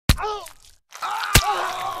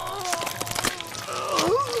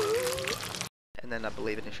And then I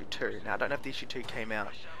believe in issue 2. Now I don't know if the issue 2 came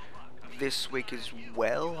out this week as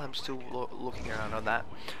well. I'm still looking around on that.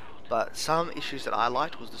 But some issues that I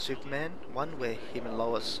liked was the Superman one, where him and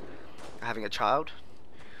Lois are having a child.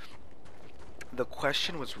 The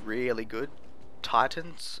Question was really good.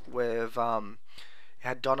 Titans with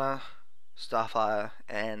had Donna, Starfire,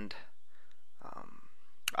 and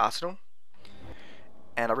Arsenal.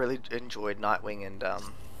 And I really enjoyed Nightwing and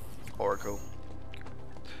Oracle,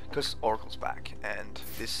 because Oracle's back. And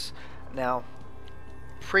this now,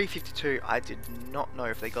 pre-52, I did not know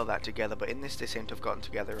if they got that together, but in this they seem to have gotten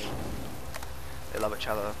together and they love each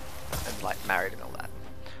other and like married and all that,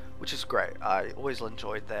 which is great. I always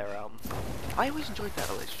enjoyed their I always enjoyed that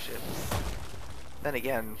relationship. Then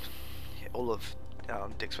again, all of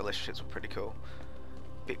Dick's relationships were pretty cool.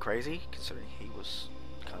 Bit crazy considering he was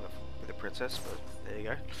kind of with a princess, but there you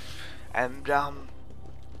go. And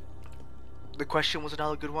The Question was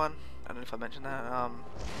another good one. I don't know if I mentioned that.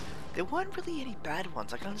 There weren't really any bad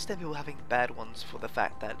ones. I can understand people having bad ones for the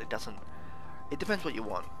fact that it depends what you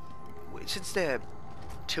want. Since they're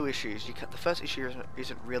 2 issues, the first issue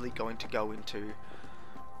isn't really going to go into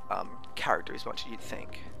character as much as you'd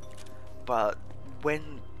think. But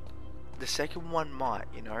when the second one might,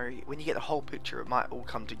 you know, when you get the whole picture, it might all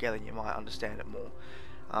come together and you might understand it more,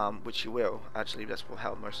 which you will. Actually, that's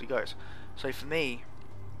how it mostly goes. So for me,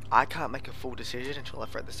 I can't make a full decision until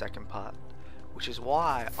I've read the second part, which is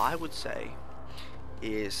why I would say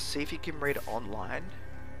is see if you can read it online,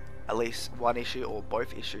 at least one issue or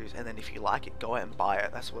both issues, and then if you like it, go out and buy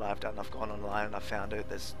it. That's what I've done. I've gone online and I've found it.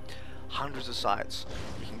 There's hundreds of sites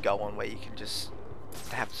you can go on where you can just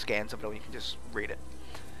have scans of it, or you can just read it.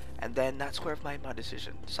 And then that's where I've made my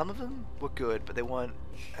decision. Some of them were good, but they weren't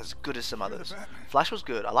as good as some others. Flash was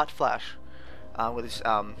good. I liked Flash, with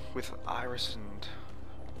Iris and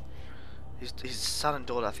his son and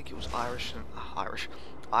daughter. I think it was Iris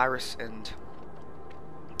and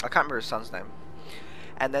I can't remember his son's name.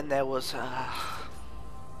 And then there was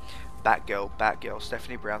Batgirl,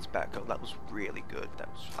 Stephanie Brown's Batgirl. That was really good. That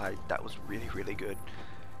was really good.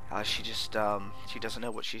 She just she doesn't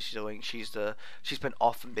know what she's doing. She's been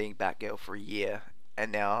off from being Batgirl for a year,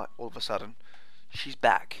 and now all of a sudden she's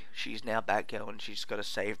back. She's now Batgirl, and she's got to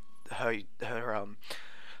save her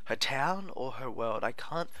town or her world. I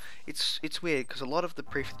can't. It's weird because a lot of the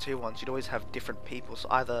pre-52 ones you'd always have different people. So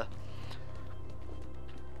either,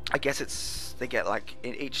 I guess they get like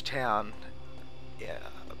in each town. Yeah.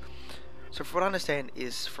 So from what I understand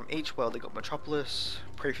is from each world they got Metropolis,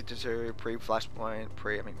 pre-52, pre-Flashpoint,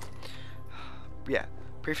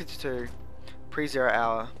 pre-52, pre-Zero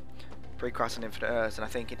Hour, pre-Crisis on Infinite Earths, and I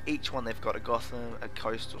think in each one they've got a Gotham, a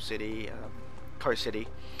coastal city, Coast City,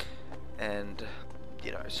 and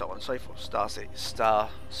you know, so on and so forth.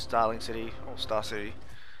 Starling City, or Star City,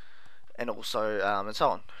 and also and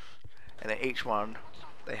so on. And then each one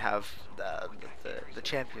they have the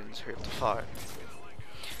champions who have to fight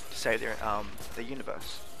to save the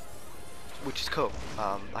universe, which is cool.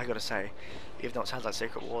 I gotta say, even though it sounds like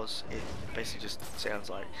Secret Wars, it basically just sounds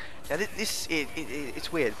like. Now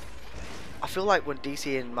it's weird. I feel like when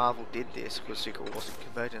DC and Marvel did this with Secret Wars and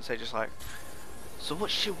Convergence, they're just like, so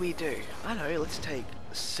what should we do? I don't know, let's take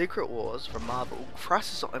Secret Wars from Marvel,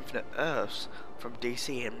 Crisis on Infinite Earths from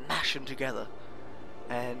DC, and mash them together.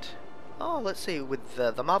 And let's see, with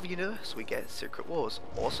the Marvel Universe we get Secret Wars,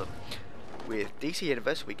 awesome. With DC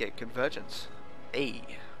Universe we get Convergence.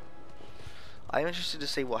 I'm interested to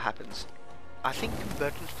see what happens. I think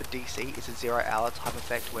Convergence for DC is a 0 hour type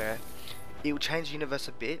effect where it will change the universe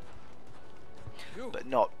a bit, but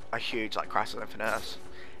not a huge like Crisis on Infinite Earths.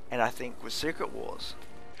 And I think with Secret Wars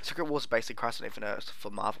is basically Crisis on Infinite Earths for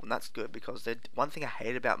Marvel, and that's good because one thing I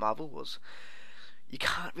hated about Marvel was you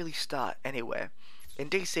can't really start anywhere. In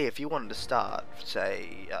DC, if you wanted to start,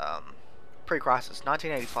 say, pre-Crisis,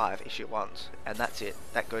 1985, issue 1s, and that's it.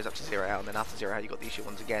 That goes up to 0 hour, and then after 0 hour you got the issue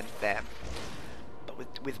 1s again, bam.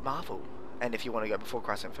 But with Marvel, and if you want to go before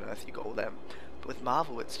Crisis on Infinite Earth, you got all them. But with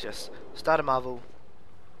Marvel, it's just start of Marvel,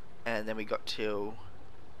 and then we got till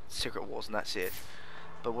Secret Wars, and that's it.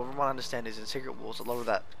 But what I understand is in Secret Wars, a lot of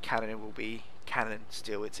that canon will be canon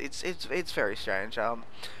still. It's very strange. I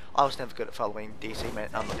was never good at following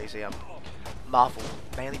Marvel,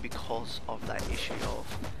 mainly because of that issue of,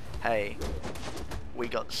 hey, we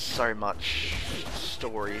got so much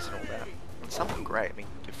stories and all that, and some were great. I mean,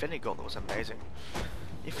 Infinity Gauntlet was amazing.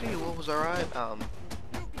 Infinity War was alright. I'm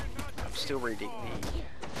still reading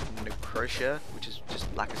the Necrotia, which is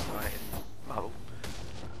just Blackest Night in Marvel.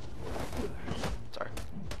 Sorry.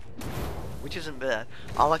 which isn't bad.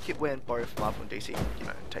 I like it when both Marvel and DC, you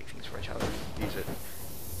know, take things from each other, use it.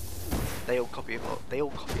 They all copy off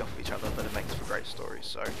of each other, but it makes for great stories.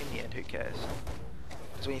 So in the end, who cares?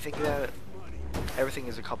 Because when you think about it, everything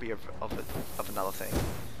is a copy of another thing.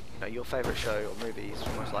 You know, your favorite show or movie is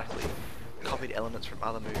most likely copied elements from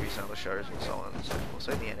other movies and other shows and so on and so forth.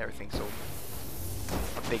 So in the end, everything's all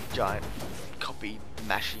a big giant copy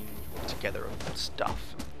mashing together of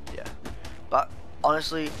stuff. Yeah. But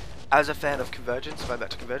honestly, as a fan of Convergence, going back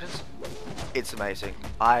to Convergence, it's amazing.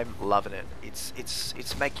 I'm loving it.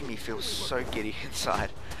 It's making me feel so giddy inside.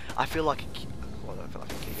 I feel like a kid. Well, I feel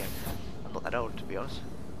like a kid again. I'm not that old, to be honest.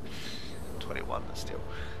 I'm 21, but still,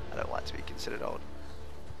 I don't like to be considered old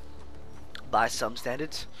by some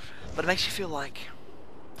standards. But it makes you feel like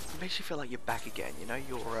you're back again. You know,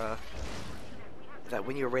 you're that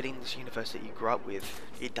when you're reading this universe that you grew up with,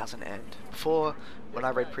 it doesn't end. Before, when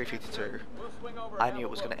I read Pre-52, I knew it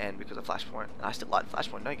was going to end because of Flashpoint. And I still liked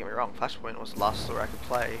Flashpoint, don't get me wrong. Flashpoint was the last story I could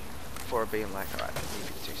play before it being like, alright, New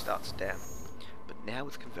 52 starts, damn. But now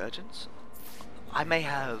with Convergence, I may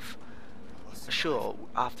have, sure,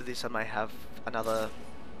 after this I may have another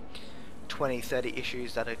 20, 30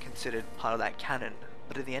 issues that are considered part of that canon.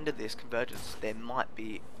 But at the end of this Convergence, there might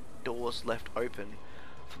be doors left open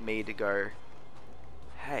for me to go,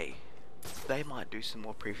 hey, they might do some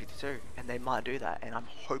more Pre-52, and they might do that, and I'm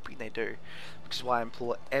hoping they do, which is why I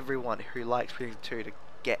implore everyone who likes Pre-52 to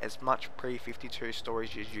get as much Pre-52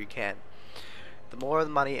 stories as you can. The more of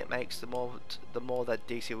the money it makes, the more that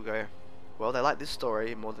DC will go, well, they like this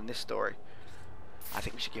story more than this story. I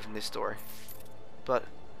think we should give them this story. But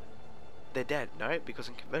they're dead, no, because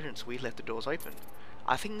in Convergence we left the doors open.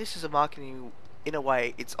 I think this is a marketing, in a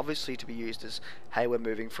way, it's obviously to be used as, hey, we're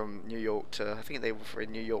moving from New York to, I think they were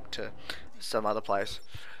in New York to some other place.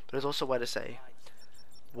 But it's also a way to say,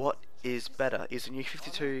 what is better? Is the New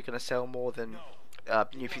 52 going to sell more than,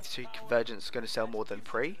 New 52 Convergence going to sell more than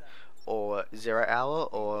Pre? Or Zero Hour?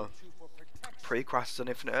 Or Pre-Crisis on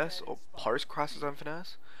Infinite Earths? Or Post-Crisis on Infinite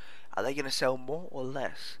Earths? Are they going to sell more or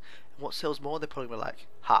less? And what sells more? They're probably going to be like,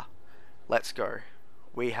 ha, let's go.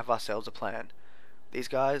 We have ourselves a plan. These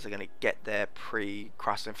guys are going to get their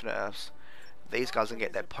pre-Crisis on Infinite Earths. These guys are going to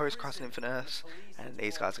get their post-Crisis on Infinite Earths. And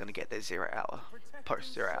these guys are going to get their Zero Hour.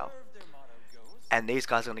 Post-Zero Hour. And these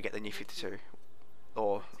guys are going to get the New 52.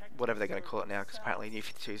 Or whatever they're going to call it now. Because apparently New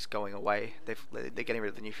 52 is going away. They're getting rid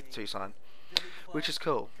of the New 52 sign. Which is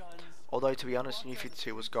cool. Although, to be honest, New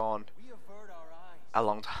 52 was gone a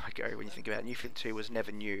long time ago. When you think about it, New 52 was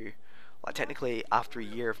never new. Like, technically, after a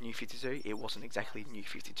year of New 52, it wasn't exactly New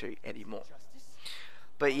 52 anymore.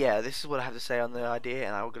 But yeah, this is what I have to say on the idea,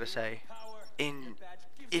 and I'm going to say,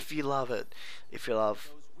 if you love it, if you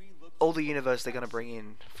love all the universe they're going to bring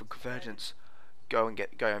in for Convergence, go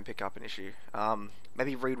and pick up an issue.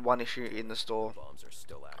 Maybe read one issue in the store,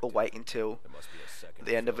 or wait until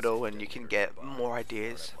the end of it all, and you can get more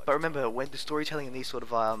ideas. But remember, when the storytelling in these sort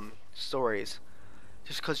of stories,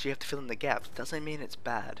 just because you have to fill in the gaps, doesn't mean it's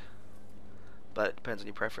bad. But it depends on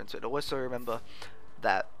your preference. But also remember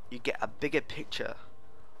that you get a bigger picture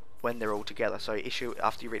when they're all together. So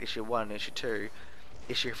after you read issue 1 and issue 2,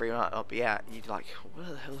 issue 3 might not be out, and you're like,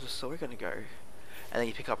 where the hell is the story going to go? And then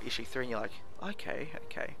you pick up issue 3 and you're like, okay.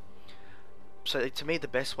 So to me, the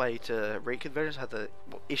best way to read Convergence have the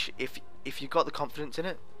issue, if you've got the confidence in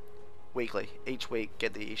it, weekly, each week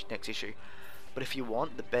get the next issue. But if you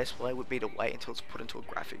want, the best way would be to wait until it's put into a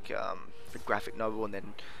graphic novel, and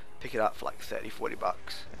then pick it up for like 30-40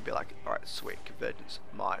 bucks and be like, alright, sweet, Convergence,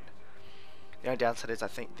 mine. The only downside is I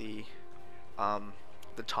think the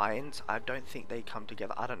tie-ins, I don't think they come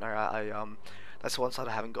together. I don't know. That's the one side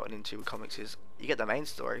I haven't gotten into with comics is you get the main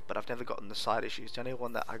story, but I've never gotten the side issues. The only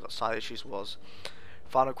one that I got side issues was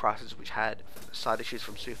Final Crisis, which had side issues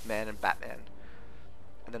from Superman and Batman,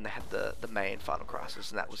 and then they had the main Final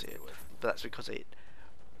Crisis, and that was it. But that's because it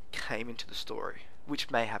came into the story,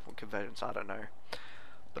 which may happen with Convergence, I don't know.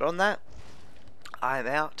 But on that, I'm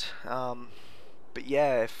out. But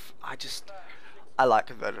yeah, I like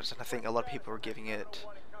Convergence, and I think a lot of people are giving it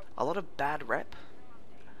a lot of bad rep.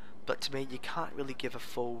 But to me, you can't really give a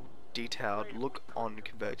full, detailed look on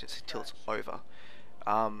Convergence until it's over.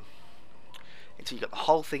 Until you got the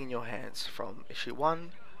whole thing in your hands, from issue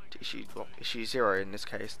 1 to issue 0 in this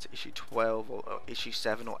case, to issue 12 or issue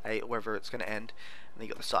 7 or 8 or wherever it's going to end, and then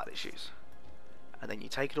you got the side issues. And then you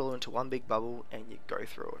take it all into one big bubble and you go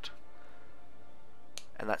through it.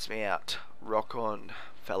 And that's me out. Rock on,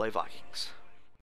 fellow Vikings.